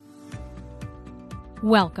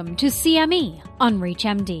Welcome to CME on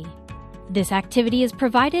ReachMD. This activity is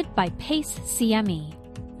provided by PACE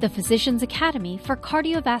CME, the Physicians Academy for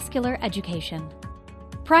Cardiovascular Education.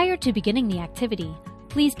 Prior to beginning the activity,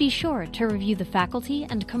 please be sure to review the faculty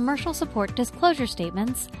and commercial support disclosure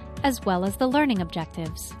statements as well as the learning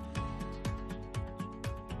objectives.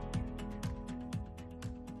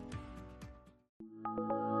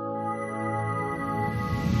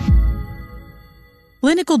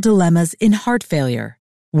 Clinical dilemmas in heart failure,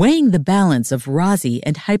 weighing the balance of RASI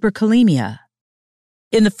and hyperkalemia.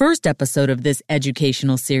 In the first episode of this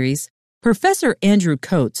educational series, Professor Andrew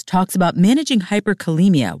Coates talks about managing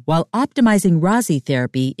hyperkalemia while optimizing RASI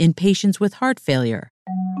therapy in patients with heart failure.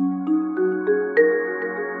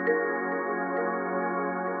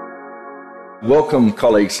 Welcome,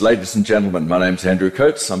 colleagues, ladies and gentlemen. My name is Andrew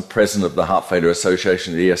Coates. I'm president of the Heart Failure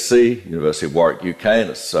Association at ESC, University of Warwick, UK,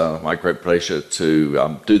 and it's my great pleasure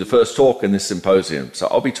to do the first talk in this symposium. So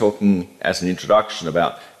I'll be talking as an introduction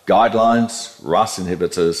about guidelines, RAS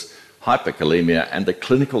inhibitors, hyperkalemia, and the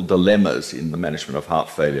clinical dilemmas in the management of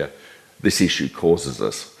heart failure this issue causes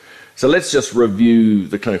us. So let's just review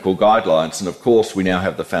the clinical guidelines. And of course, we now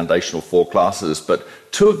have the foundational four classes, but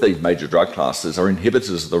two of these major drug classes are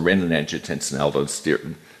inhibitors of the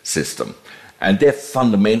renin-angiotensin-aldosterone system. And they're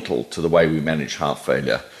fundamental to the way we manage heart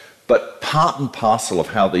failure. But part and parcel of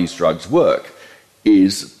how these drugs work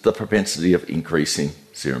is the propensity of increasing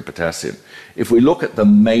serum potassium. If we look at the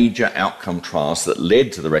major outcome trials that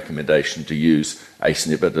led to the recommendation to use ACE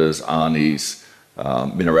inhibitors, ARNIs,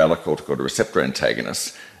 mineralocorticoid receptor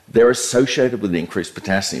antagonists, they're associated with increased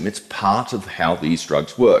potassium. It's part of how these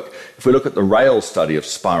drugs work. If we look at the RAIL study of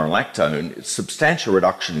spironolactone, it's substantial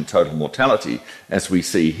reduction in total mortality, as we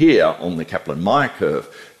see here on the Kaplan-Meier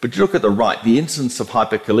curve. But you look at the right, the incidence of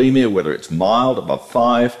hyperkalemia, whether it's mild, above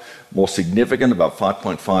 5, more significant, above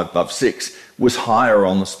 5.5, above 6, was higher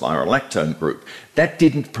on the spironolactone group. That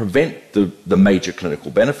didn't prevent the major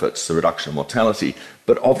clinical benefits, the reduction in mortality,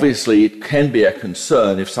 but obviously it can be a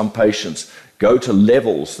concern if some patients go to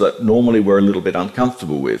levels that normally we're a little bit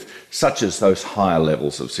uncomfortable with, such as those higher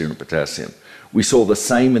levels of serum potassium. We saw the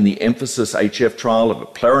same in the EMPhASIS HF trial of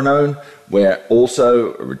eplerenone, where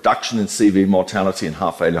also a reduction in CV mortality and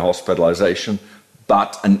heart failure hospitalization,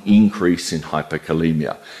 but an increase in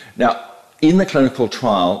hyperkalemia. Now, in the clinical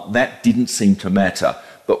trial, that didn't seem to matter.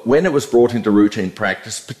 But when it was brought into routine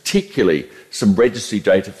practice, particularly some registry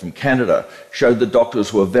data from Canada showed that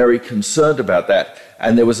doctors were very concerned about that,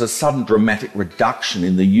 and there was a sudden dramatic reduction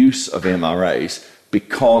in the use of MRAs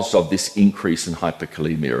because of this increase in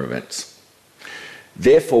hyperkalemia events.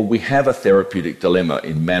 Therefore, we have a therapeutic dilemma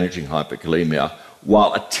in managing hyperkalemia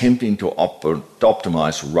while attempting to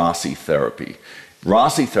optimize RASI therapy.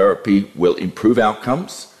 RASI therapy will improve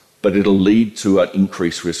outcomes, but it'll lead to an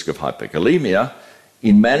increased risk of hyperkalemia.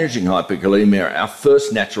 In managing hyperkalemia, our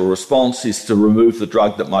first natural response is to remove the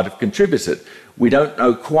drug that might have contributed. We don't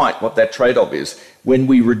know quite what that trade-off is. When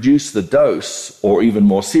we reduce the dose, or even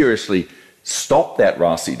more seriously, stop that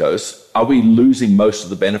RASI dose, are we losing most of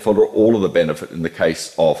the benefit or all of the benefit in the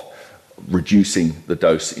case of reducing the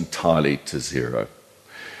dose entirely to zero?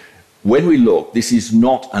 When we look, this is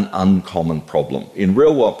not an uncommon problem. In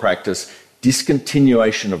real-world practice,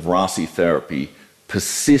 discontinuation of RASI therapy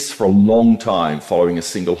persists for a long time following a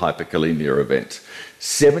single hyperkalemia event.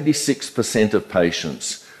 76% of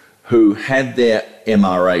patients who had their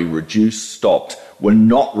MRA reduced, stopped, were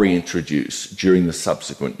not reintroduced during the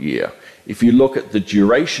subsequent year. If you look at the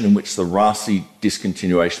duration in which the RASI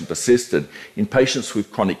discontinuation persisted, in patients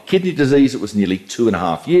with chronic kidney disease, it was nearly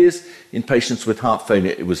 2.5 years. In patients with heart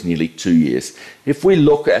failure, it was nearly 2 years. If we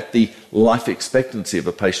look at the life expectancy of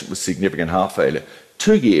a patient with significant heart failure,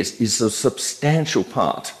 2 years is a substantial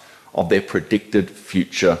part of their predicted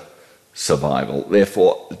future survival.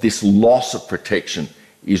 Therefore, this loss of protection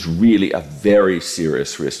is really a very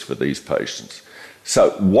serious risk for these patients.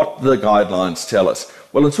 So what do the guidelines tell us?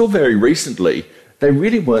 Well, until very recently, they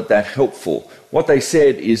really weren't that helpful. What they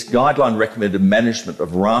said is guideline recommended management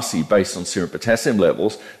of RASI based on serum potassium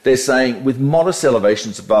levels. They're saying with modest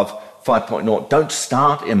elevations above 5.0, don't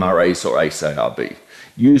start MRAs or ACE-ARB.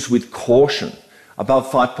 Use with caution.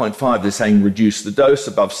 Above 5.5, they're saying reduce the dose.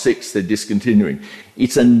 Above 6, they're discontinuing.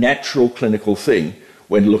 It's a natural clinical thing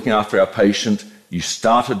when looking after our patient. You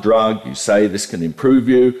start a drug, you say this can improve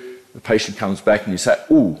you. The patient comes back and you say,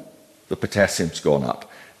 ooh, the potassium's gone up.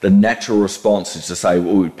 The natural response is to say,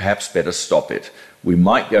 well, we perhaps better stop it. We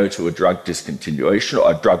might go to a drug discontinuation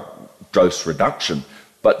or a drug dose reduction,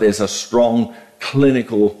 but there's a strong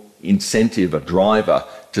clinical incentive, a driver,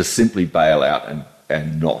 to simply bail out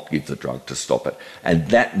and not give the drug to stop it. And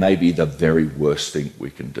that may be the very worst thing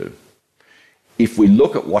we can do. If we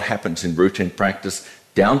look at what happens in routine practice,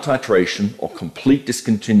 down titration or complete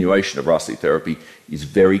discontinuation of RASI therapy is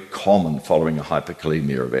very common following a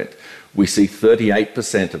hyperkalemia event. We see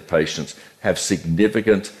 38% of patients have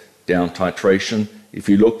significant down titration. If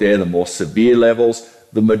you look there, the more severe levels,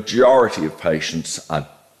 the majority of patients are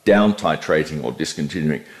down titrating or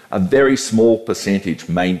discontinuing. A very small percentage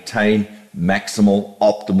maintain maximal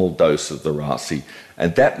optimal dose of the RASI,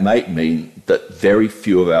 and that may mean that very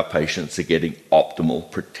few of our patients are getting optimal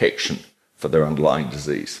protection for their underlying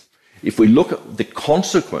disease. If we look at the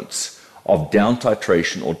consequence of down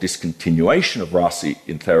titration or discontinuation of RASI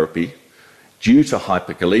in therapy due to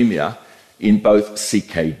hyperkalemia in both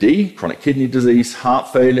CKD, chronic kidney disease,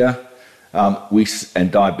 heart failure,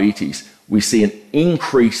 and diabetes, we see an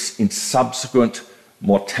increase in subsequent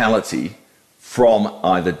mortality from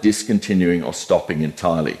either discontinuing or stopping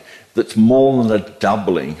entirely. That's more than a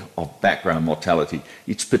doubling of background mortality.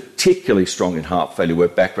 It's particularly strong in heart failure where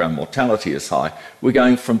background mortality is high. We're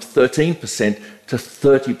going from 13% to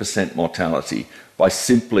 30% mortality by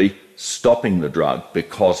simply stopping the drug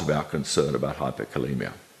because of our concern about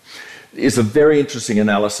hyperkalemia. There's a very interesting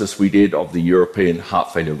analysis we did of the European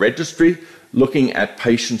Heart Failure Registry, looking at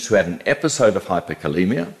patients who had an episode of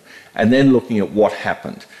hyperkalemia and then looking at what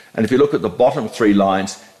happened. And if you look at the bottom three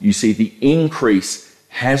lines, you see the increased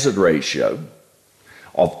hazard ratio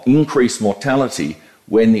of increased mortality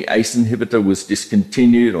when the ACE inhibitor was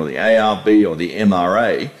discontinued, or the ARB or the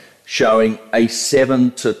MRA, showing a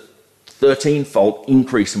 7 to 13-fold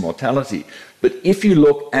increase in mortality. But if you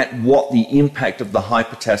look at what the impact of the high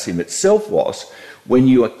potassium itself was, when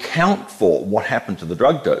you account for what happened to the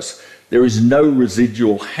drug dose, there is no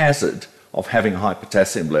residual hazard of having a high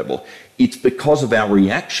potassium level. It's because of our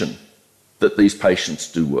reaction that these patients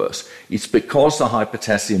do worse. It's because the high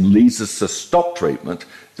potassium leads us to stop treatment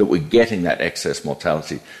that we're getting that excess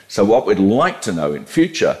mortality. So what we'd like to know in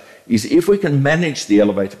future is if we can manage the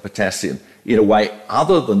elevated potassium in a way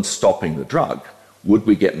other than stopping the drug, would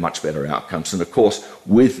we get much better outcomes? And of course,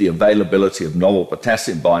 with the availability of novel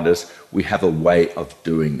potassium binders, we have a way of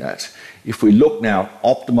doing that. If we look now at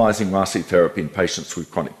optimizing RASI therapy in patients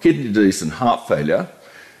with chronic kidney disease and heart failure,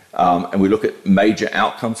 and we look at major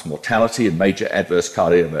outcomes, mortality and major adverse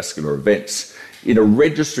cardiovascular events, in a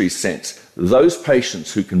registry sense, those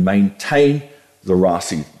patients who can maintain the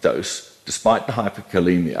RASI dose despite the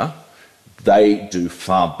hyperkalemia, they do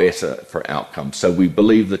far better for outcomes. So we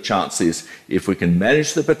believe the chance is if we can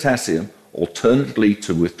manage the potassium, alternatively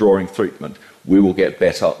to withdrawing treatment, we will get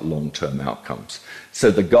better long-term outcomes.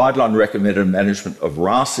 So the guideline recommended management of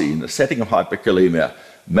RASI in the setting of hyperkalemia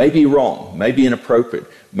may be wrong, may be inappropriate,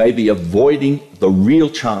 may be avoiding the real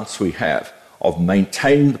chance we have of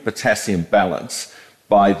maintaining the potassium balance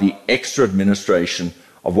by the extra administration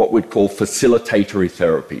of what we'd call facilitatory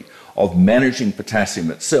therapy, of managing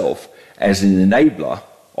potassium itself as an enabler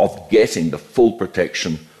of getting the full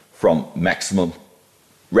protection from maximum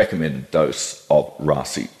recommended dose of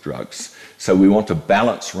RASI drugs. So we want to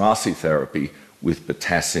balance RASI therapy with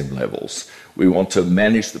potassium levels. We want to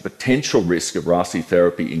manage the potential risk of RASI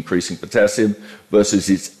therapy increasing potassium versus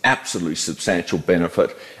its absolutely substantial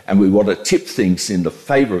benefit, and we want to tip things in the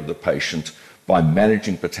favor of the patient by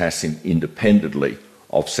managing potassium independently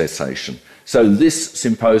of cessation. So this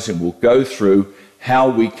symposium will go through how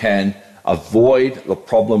we can avoid the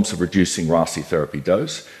problems of reducing RASI therapy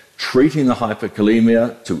dose, treating the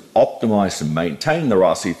hyperkalemia to optimize and maintain the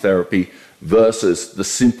RASI therapy versus the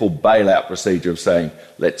simple bailout procedure of saying,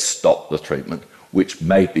 let's stop the treatment, which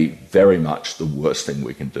may be very much the worst thing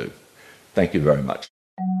we can do. Thank you very much.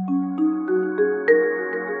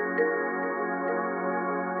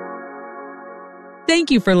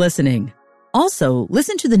 Thank you for listening. Also,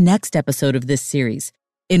 listen to the next episode of this series,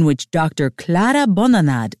 in which Dr. Clara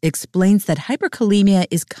Bonanad explains that hyperkalemia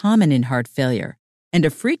is common in heart failure and a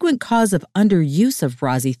frequent cause of underuse of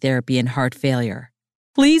RASI therapy in heart failure.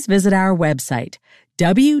 Please visit our website,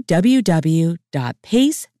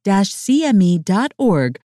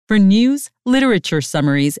 www.pace-cme.org, for news, literature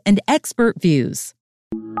summaries, and expert views.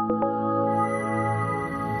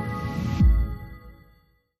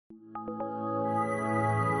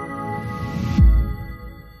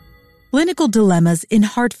 Clinical dilemmas in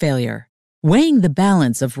heart failure, weighing the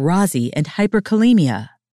balance of RASI and hyperkalemia.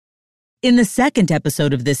 In the second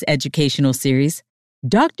episode of this educational series,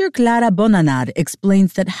 Dr. Clara Bonanad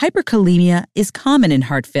explains that hyperkalemia is common in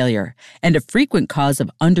heart failure and a frequent cause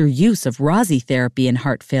of underuse of RASI therapy in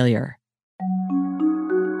heart failure.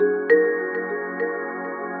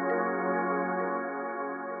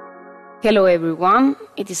 Hello, everyone.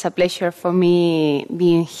 It is a pleasure for me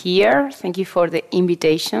being here. Thank you for the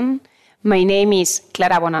invitation. My name is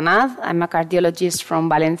Clara Bonanaz. I'm a cardiologist from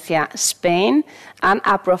Valencia, Spain, and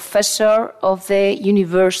a professor of the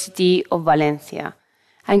University of Valencia.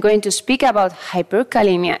 I'm going to speak about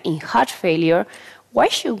hyperkalemia in heart failure. Why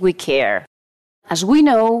should we care? As we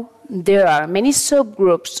know, there are many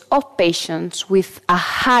subgroups of patients with a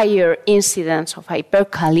higher incidence of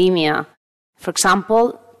hyperkalemia. For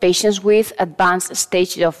example, patients with advanced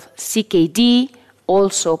stage of CKD,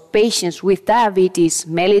 also patients with diabetes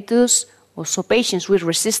mellitus, also patients with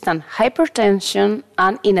resistant hypertension,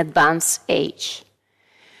 and in advanced age.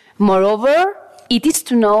 Moreover, it is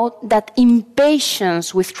to note that in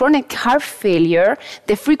patients with chronic heart failure,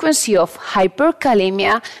 the frequency of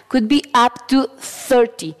hyperkalemia could be up to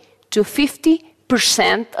 30 to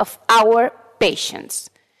 50% of our patients.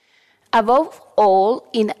 Above all,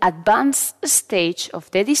 in advanced stage of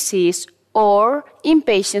the disease or in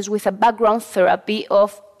patients with a background therapy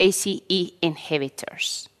of ACE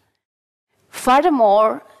inhibitors.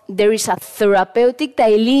 Furthermore, there is a therapeutic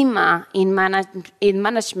dilemma in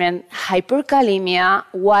management hyperkalemia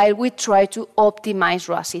while we try to optimize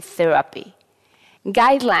RASI therapy.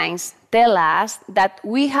 Guidelines tell us that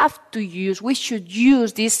we should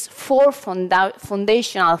use these 4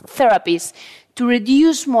 foundational therapies to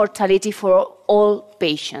reduce mortality for all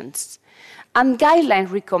patients. And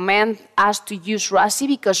guidelines recommend us to use RASI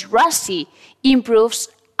because RASI improves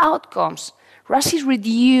outcomes. RASI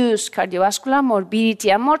reduces cardiovascular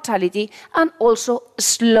morbidity and mortality and also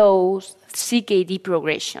slows CKD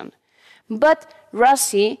progression. But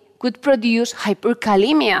RASI could produce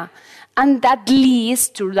hyperkalemia, and that leads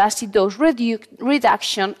to RASI dose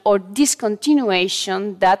reduction or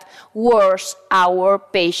discontinuation that worsens our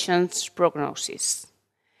patient's prognosis.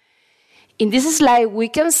 In this slide, we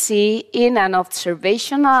can see in an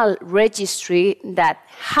observational registry that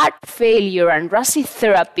heart failure and RASI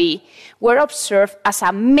therapy were observed as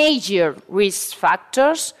a major risk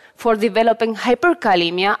factors for developing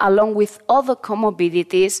hyperkalemia along with other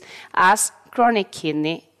comorbidities as chronic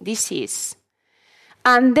kidney disease.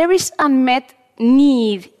 And there is unmet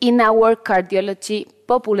need in our cardiology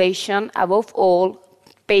population, above all,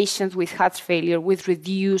 patients with heart failure with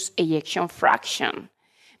reduced ejection fraction.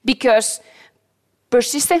 Because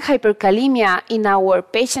persistent hyperkalemia in our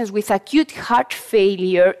patients with acute heart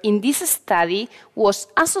failure in this study was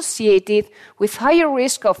associated with higher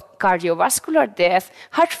risk of cardiovascular death,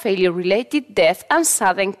 heart failure-related death, and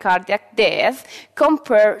sudden cardiac death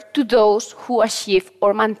compared to those who achieve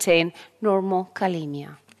or maintain normal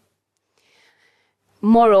kalemia.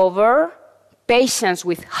 Moreover, patients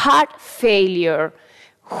with heart failure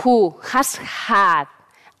who has had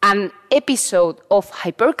an episode of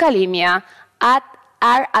hyperkalemia are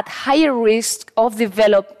at higher risk of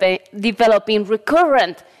developing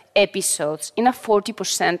recurrent episodes. In a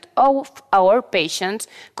 40% of our patients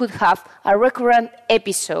could have a recurrent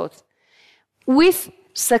episode with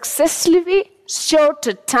successively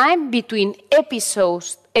shorter time between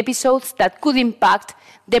episodes that could impact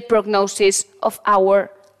the prognosis of our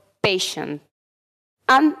patient.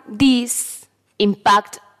 And this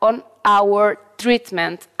impact on our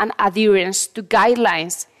treatment and adherence to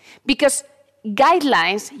guidelines, because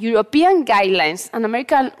guidelines, European guidelines and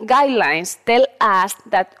American guidelines tell us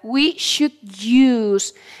that we should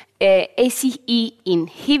use ACE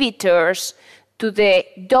inhibitors to the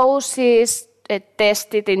doses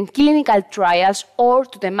tested in clinical trials or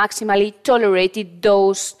to the maximally tolerated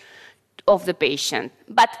dose of the patient.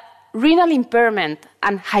 But renal impairment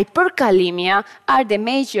and hyperkalemia are the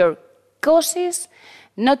major causes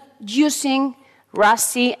not using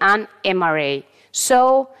RASI and MRA.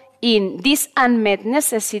 So in this unmet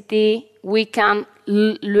necessity, we can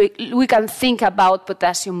think about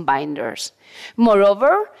potassium binders.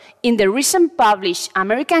 Moreover, in the recent published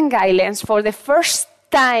American guidelines, for the first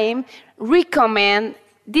time, recommend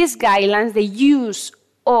these guidelines the use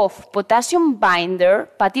of potassium binder,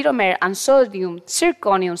 patiromer, and sodium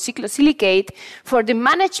zirconium cyclosilicate for the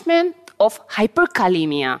management of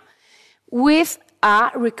hyperkalemia, with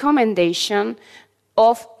a recommendation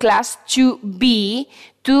of class 2B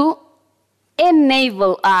to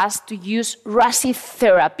enable us to use RASI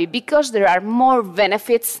therapy because there are more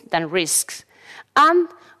benefits than risks. And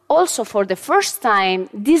also, for the first time,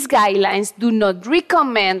 these guidelines do not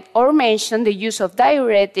recommend or mention the use of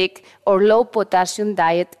diuretic or low potassium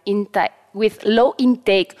diet with low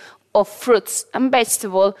intake of fruits and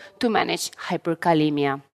vegetables to manage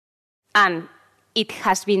hyperkalemia. And it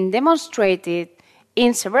has been demonstrated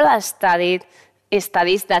in several studies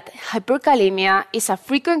that hyperkalemia is a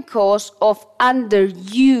frequent cause of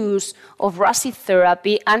underuse of RASI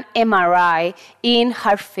therapy and MRI in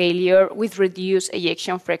heart failure with reduced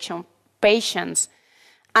ejection fraction patients.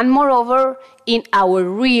 And moreover, in our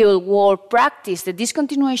real-world practice, the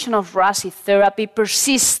discontinuation of RASI therapy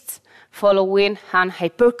persists following an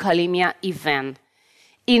hyperkalemia event.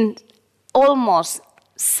 In almost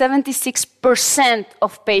 76%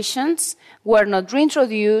 of patients were not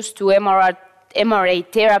reintroduced to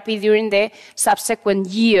MRA therapy during the subsequent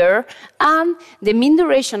year, and the mean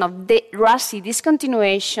duration of the RASI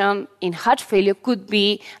discontinuation in heart failure could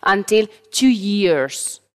be until 2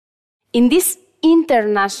 years. In this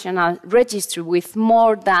international registry with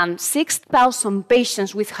more than 6,000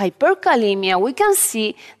 patients with hyperkalemia, we can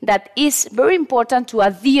see that it's very important to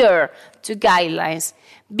adhere to guidelines,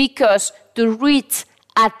 because to reach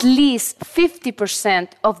at least 50%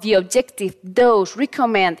 of the objective dose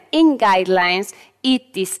recommended in guidelines, it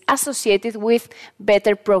is associated with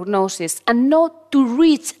better prognosis. And not to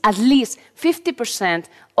reach at least 50%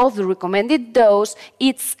 of the recommended dose,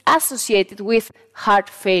 it's associated with heart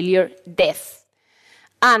failure death.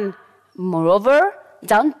 And moreover,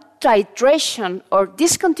 down titration or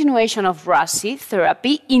discontinuation of RASI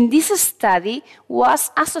therapy in this study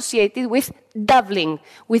was associated with doubling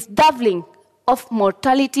of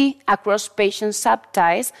mortality across patient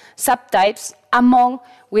subtypes among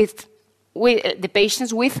with the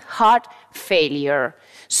patients with heart failure.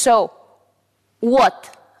 So,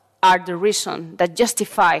 what are the reasons that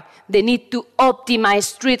justify the need to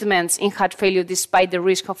optimize treatments in heart failure despite the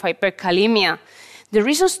risk of hyperkalemia? The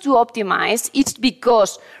reasons to optimize is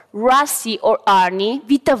because RASI or ARNI,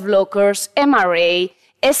 beta blockers, MRA,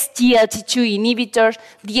 SGLT2 inhibitors,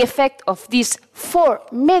 the effect of these 4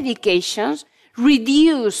 medications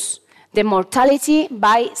reduce the mortality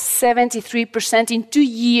by 73% in 2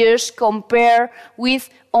 years compared with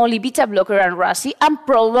only beta blocker and RASI, and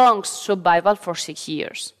prolongs survival for 6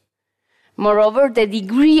 years. Moreover, the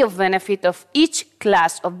degree of benefit of each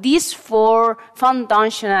class of these 4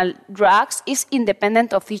 foundational drugs is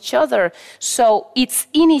independent of each other, so its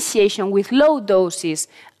initiation with low doses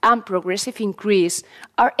and progressive increase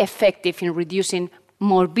are effective in reducing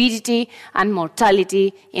morbidity and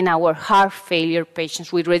mortality in our heart failure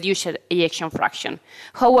patients with reduced ejection fraction.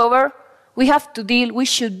 However, we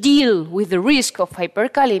should deal with the risk of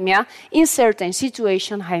hyperkalemia in certain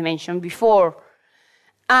situations I mentioned before.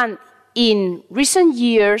 And in recent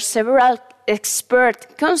years, several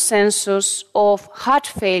expert consensus of heart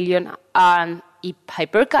failure and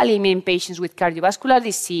hyperkalemia in patients with cardiovascular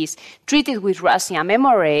disease treated with RASI and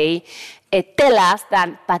MRA tell us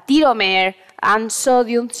that patiromer and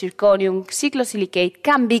sodium zirconium cyclosilicate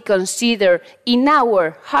can be considered in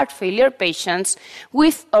our heart failure patients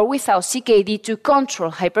with or without CKD to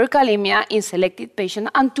control hyperkalemia in selected patients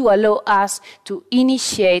and to allow us to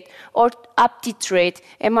initiate or uptitrate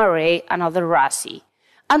MRA and other RASI.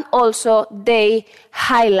 And also they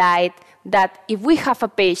highlight that if we have a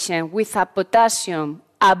patient with a potassium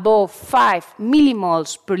above 5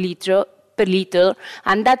 millimoles per liter,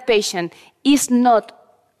 and that patient is not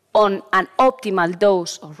on an optimal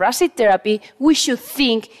dose of RASI therapy, we should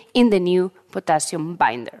think in the new potassium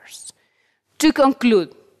binders. To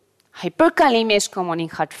conclude, hyperkalemia is common in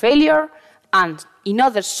heart failure and in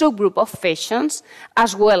other subgroup of patients,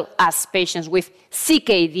 as well as patients with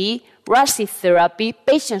CKD, RASI therapy,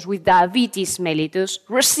 patients with diabetes mellitus,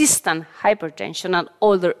 resistant hypertension, and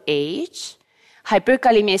older age.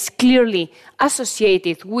 Hyperkalemia is clearly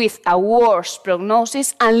associated with a worse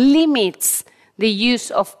prognosis and limits the use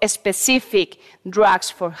of specific drugs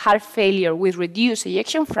for heart failure with reduced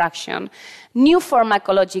ejection fraction. New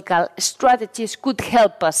pharmacological strategies could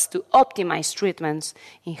help us to optimize treatments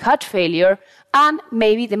in heart failure, and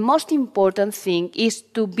maybe the most important thing is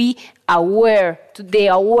to be aware, to the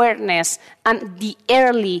awareness and the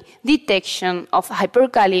early detection of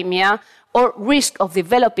hyperkalemia or risk of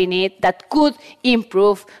developing it that could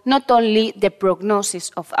improve not only the prognosis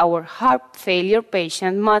of our heart failure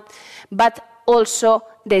patient, but also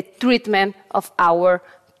the treatment of our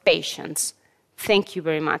patients. Thank you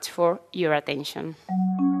very much for your attention.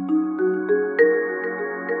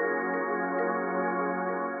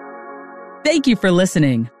 Thank you for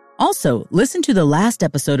listening. Also, listen to the last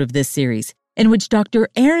episode of this series, in which Dr.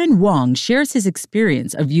 Aaron Wong shares his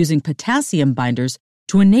experience of using potassium binders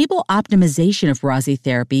to enable optimization of RASI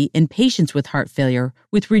therapy in patients with heart failure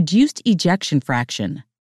with reduced ejection fraction.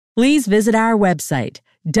 Please visit our website,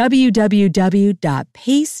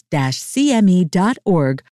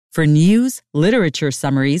 www.pace-cme.org, for news, literature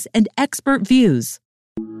summaries, and expert views.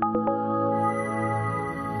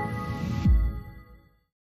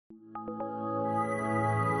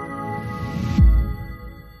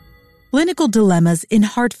 Clinical dilemmas in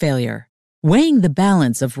heart failure, weighing the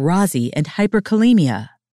balance of RASI and hyperkalemia.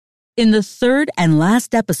 In the third and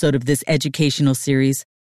last episode of this educational series,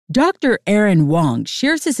 Dr. Aaron Wong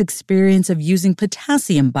shares his experience of using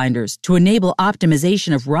potassium binders to enable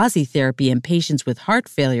optimization of RASI therapy in patients with heart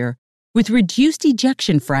failure with reduced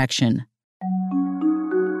ejection fraction.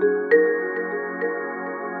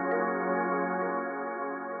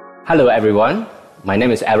 Hello, everyone. My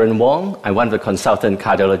name is Aaron Wong. I'm one of the consultant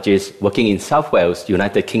cardiologists working in South Wales,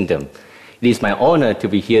 United Kingdom. It is my honor to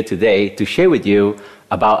be here today to share with you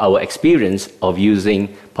about our experience of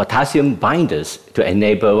using potassium binders to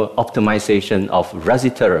enable optimization of RASI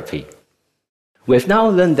therapy. We've now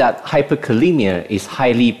learned that hyperkalemia is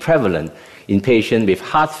highly prevalent in patients with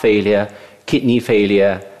heart failure, kidney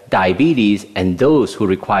failure, diabetes, and those who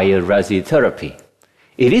require RASI therapy.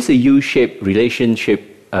 It is a U-shaped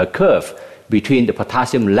relationship curve between the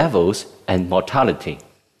potassium levels and mortality.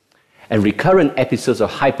 And recurrent episodes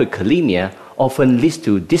of hyperkalemia often leads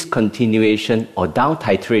to discontinuation or down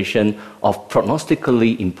titration of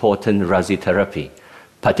prognostically important RASI therapy,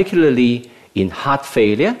 particularly in heart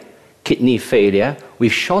failure, kidney failure,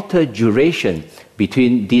 with shorter duration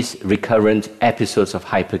between these recurrent episodes of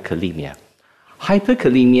hyperkalemia.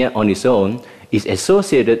 Hyperkalemia on its own is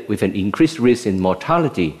associated with an increased risk in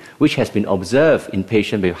mortality, which has been observed in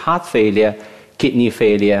patients with heart failure, kidney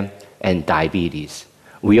failure, and diabetes.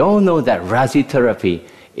 We all know that RASI therapy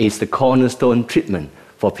is the cornerstone treatment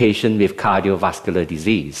for patients with cardiovascular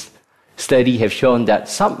disease. Studies have shown that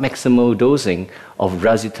submaximal dosing of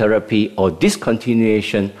RASI therapy or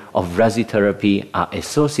discontinuation of RASI therapy are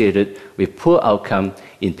associated with poor outcome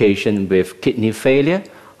in patients with kidney failure,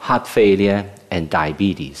 heart failure, and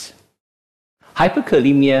diabetes.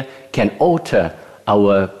 Hyperkalemia can alter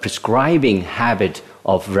our prescribing habit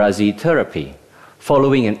of RASI therapy.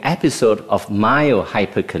 Following an episode of mild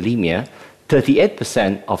hyperkalemia,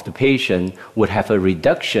 38% of the patient would have a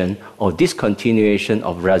reduction or discontinuation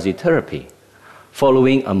of RASI therapy.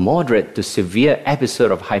 Following a moderate to severe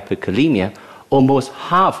episode of hyperkalemia, almost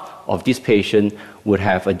half of these patients would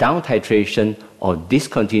have a down titration or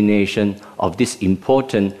discontinuation of this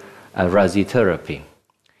important RASI therapy.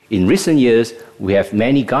 In recent years, we have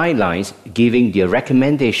many guidelines giving the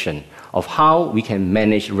recommendation of how we can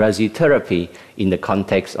manage RASI therapy in the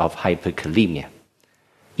context of hyperkalemia.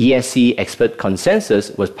 ESC expert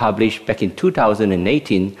consensus was published back in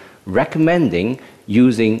 2018 recommending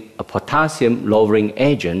using a potassium-lowering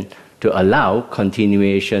agent to allow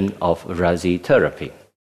continuation of RASI therapy.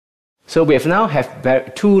 So we have now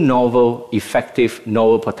have two novel, effective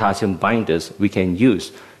novel potassium binders we can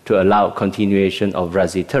use to allow continuation of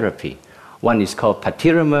RASI therapy. One is called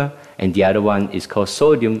patiromer, and the other one is called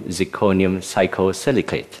sodium zirconium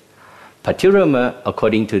cyclosilicate. Patiromer,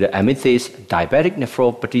 according to the Amethyst diabetic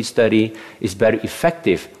nephropathy study, is very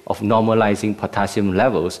effective of normalizing potassium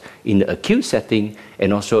levels in the acute setting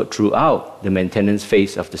and also throughout the maintenance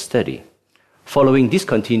phase of the study. Following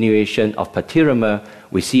discontinuation of patiromer,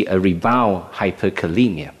 we see a rebound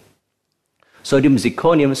hyperkalemia. Sodium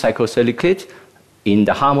zirconium cyclosilicate in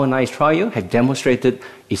the HARMONIZE trial have demonstrated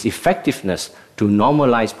its effectiveness to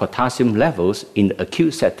normalize potassium levels in the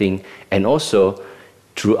acute setting and also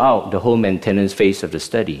throughout the whole maintenance phase of the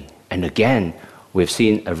study. And again, we've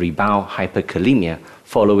seen a rebound hyperkalemia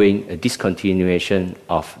following a discontinuation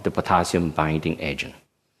of the potassium binding agent.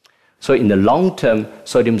 So in the long-term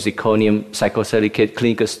sodium zirconium cyclosilicate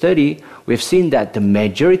clinical study, we've seen that the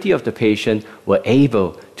majority of the patients were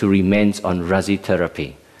able to remain on RASI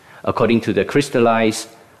therapy. According to the crystallized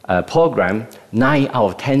program, 9 out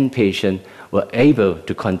of 10 patients were able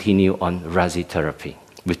to continue on RASI therapy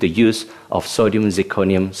with the use of sodium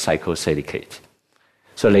zirconium cyclosilicate.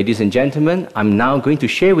 So ladies and gentlemen, I'm now going to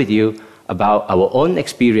share with you about our own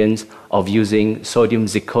experience of using sodium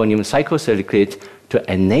zirconium cyclosilicate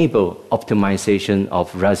to enable optimization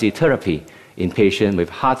of RASI therapy in patients with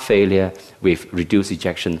heart failure with reduced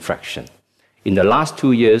ejection fraction. In the last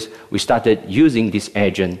 2 years, we started using this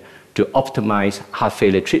agent to optimize heart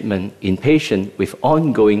failure treatment in patients with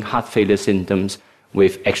ongoing heart failure symptoms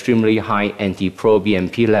with extremely high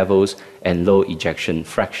NT-proBNP levels and low ejection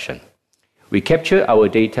fraction. We capture our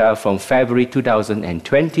data from February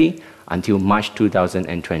 2020 until March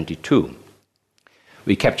 2022.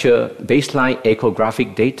 We capture baseline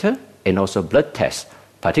echographic data and also blood tests,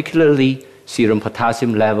 particularly serum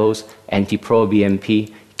potassium levels,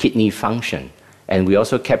 NT-proBNP, kidney function. And we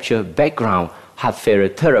also capture background heart failure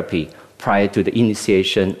therapy prior to the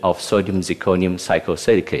initiation of sodium zirconium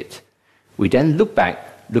cyclosilicate. We then look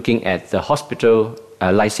back, looking at the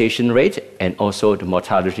hospitalization rate and also the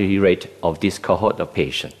mortality rate of this cohort of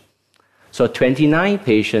patients. So 29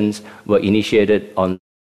 patients were initiated on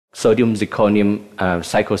sodium zirconium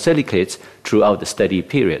cyclosilicates throughout the study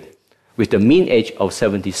period, with the mean age of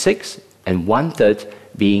 76 and 1/3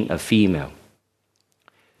 being a female.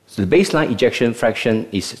 So the baseline ejection fraction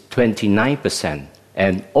is 29%,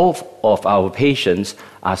 and all of our patients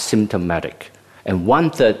are symptomatic. And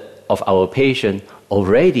 1/3 of our patients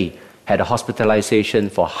already had a hospitalization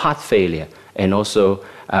for heart failure and also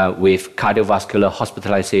with cardiovascular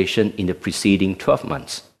hospitalization in the preceding 12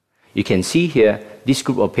 months. You can see here, this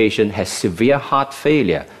group of patients has severe heart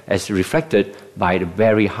failure as reflected by the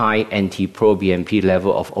very high NT-proBNP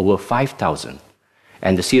level of over 5,000.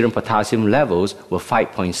 And the serum potassium levels were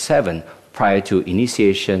 5.7 prior to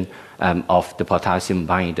initiation of the potassium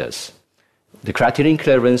binders. The creatinine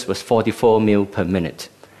clearance was 44 ml per minute.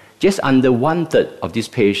 Just under 1/3 of these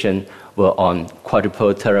patients were on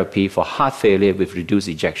quadruple therapy for heart failure with reduced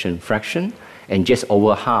ejection fraction, and just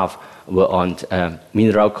over half were on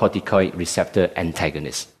mineralocorticoid receptor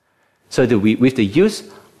antagonists. So with the use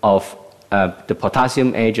of the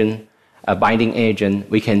potassium agent, binding agent,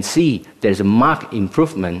 we can see there's a marked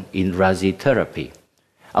improvement in RASI therapy.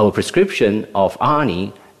 Our prescription of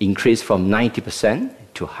ARNI increased from 90%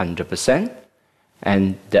 to 100%,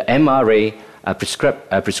 and the MRA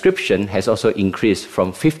prescription has also increased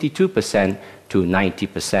from 52% to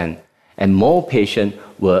 90%, and more patients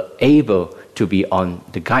were able to be on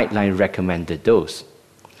the guideline recommended dose.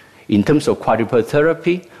 In terms of quadruple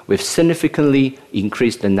therapy, we've significantly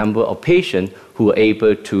increased the number of patients who are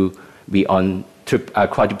able to be on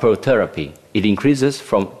quadruple therapy. It increases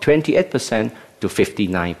from 28% to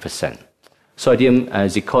 59%. Sodium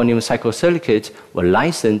zirconium cyclosilicate were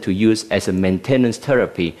licensed to use as a maintenance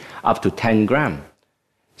therapy up to 10 grams.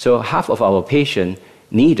 So half of our patients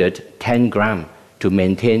needed 10 grams to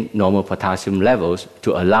maintain normal potassium levels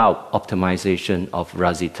to allow optimization of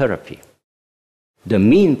RASI therapy. The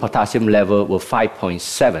mean potassium level was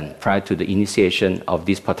 5.7 prior to the initiation of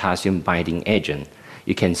this potassium binding agent.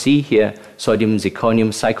 You can see here, sodium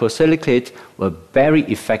zirconium cyclosilicate were very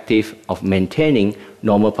effective of maintaining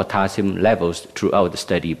normal potassium levels throughout the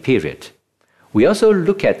study period. We also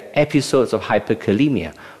look at episodes of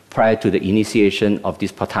hyperkalemia prior to the initiation of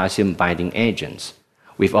these potassium binding agents.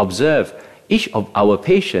 We've observed each of our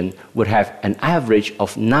patients would have an average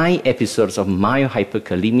of 9 episodes of mild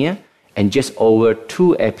hyperkalemia and just over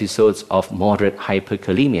 2 episodes of moderate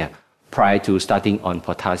hyperkalemia prior to starting on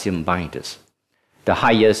potassium binders. The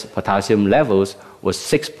highest potassium levels was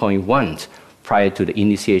 6.1 prior to the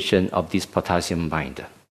initiation of this potassium binder.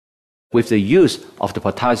 With the use of the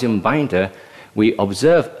potassium binder, we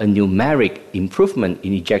observed a numeric improvement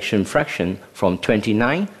in ejection fraction from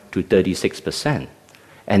 29 to 36%.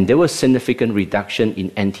 And there was significant reduction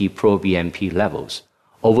in NT-proBNP levels.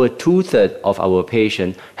 Over 2/3 of our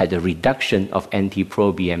patients had a reduction of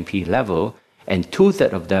NT-proBNP level, and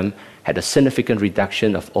 2/3 of them had a significant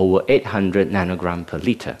reduction of over 800 nanograms per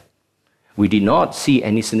liter. We did not see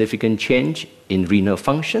any significant change in renal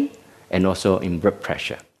function and also in blood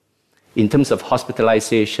pressure. In terms of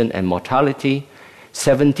hospitalization and mortality,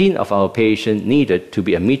 17 of our patients needed to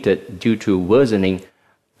be admitted due to worsening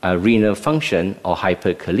renal function or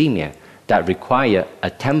hyperkalemia that require a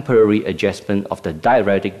temporary adjustment of the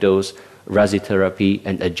diuretic dose, RASI therapy,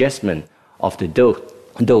 and adjustment of the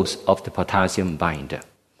dose of the potassium binder.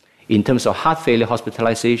 In terms of heart failure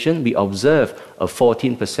hospitalization, we observed a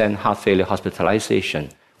 14% heart failure hospitalization,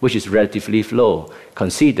 which is relatively low,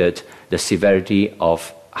 considered the severity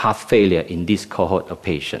of heart failure in this cohort of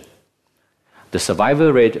patients. The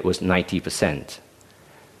survival rate was 90%.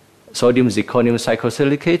 Sodium zirconium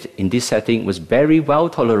cyclosilicate in this setting was very well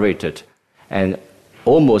tolerated, and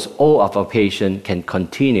almost all of our patients can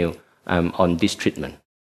continue on this treatment.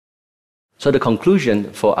 So the conclusion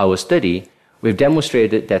for our study, we've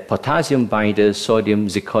demonstrated that potassium binder sodium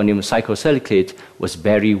zirconium cyclosilicate was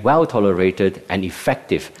very well tolerated and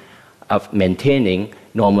effective of maintaining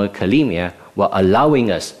normal kalemia while allowing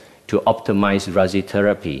us to optimize RASI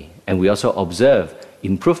therapy. And we also observe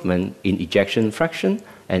improvement in ejection fraction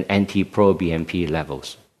and NT-proBNP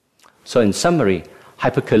levels. So in summary,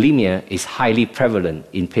 hyperkalemia is highly prevalent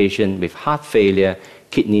in patients with heart failure,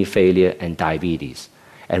 kidney failure, and diabetes.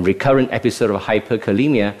 And recurrent episodes of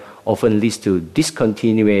hyperkalemia often leads to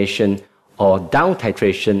discontinuation or down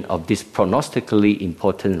titration of this prognostically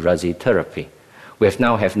important RASI therapy. We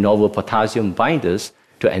now have novel potassium binders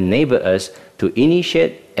to enable us to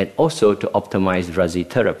initiate and also to optimize RASI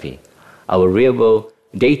therapy. Our real-world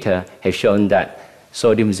data have shown that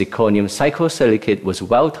sodium zirconium cyclosilicate was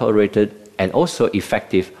well tolerated and also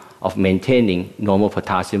effective of maintaining normal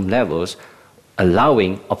potassium levels,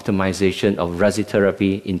 allowing optimization of RASI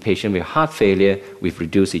therapy in patients with heart failure with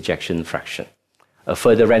reduced ejection fraction. A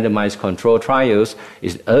further randomized control trials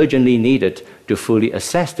is urgently needed to fully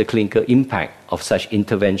assess the clinical impact of such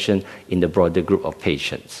intervention in the broader group of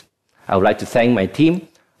patients. I would like to thank my team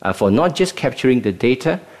for not just capturing the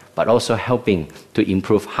data, but also helping to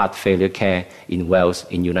improve heart failure care in Wales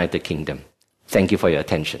in United Kingdom. Thank you for your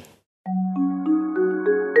attention.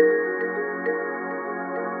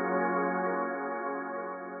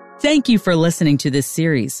 Thank you for listening to this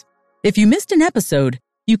series. If you missed an episode,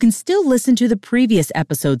 you can still listen to the previous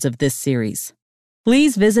episodes of this series.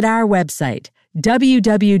 Please visit our website,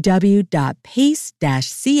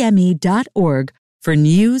 www.pace-cme.org, for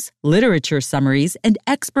news, literature summaries, and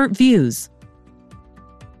expert views.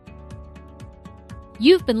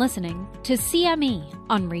 You've been listening to CME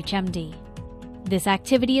on ReachMD. This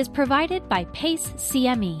activity is provided by PACE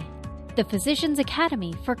CME, the Physicians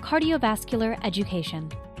Academy for Cardiovascular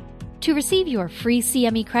Education. To receive your free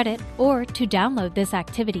CME credit or to download this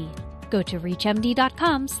activity, go to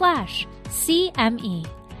reachmd.com/CME.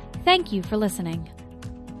 Thank you for listening.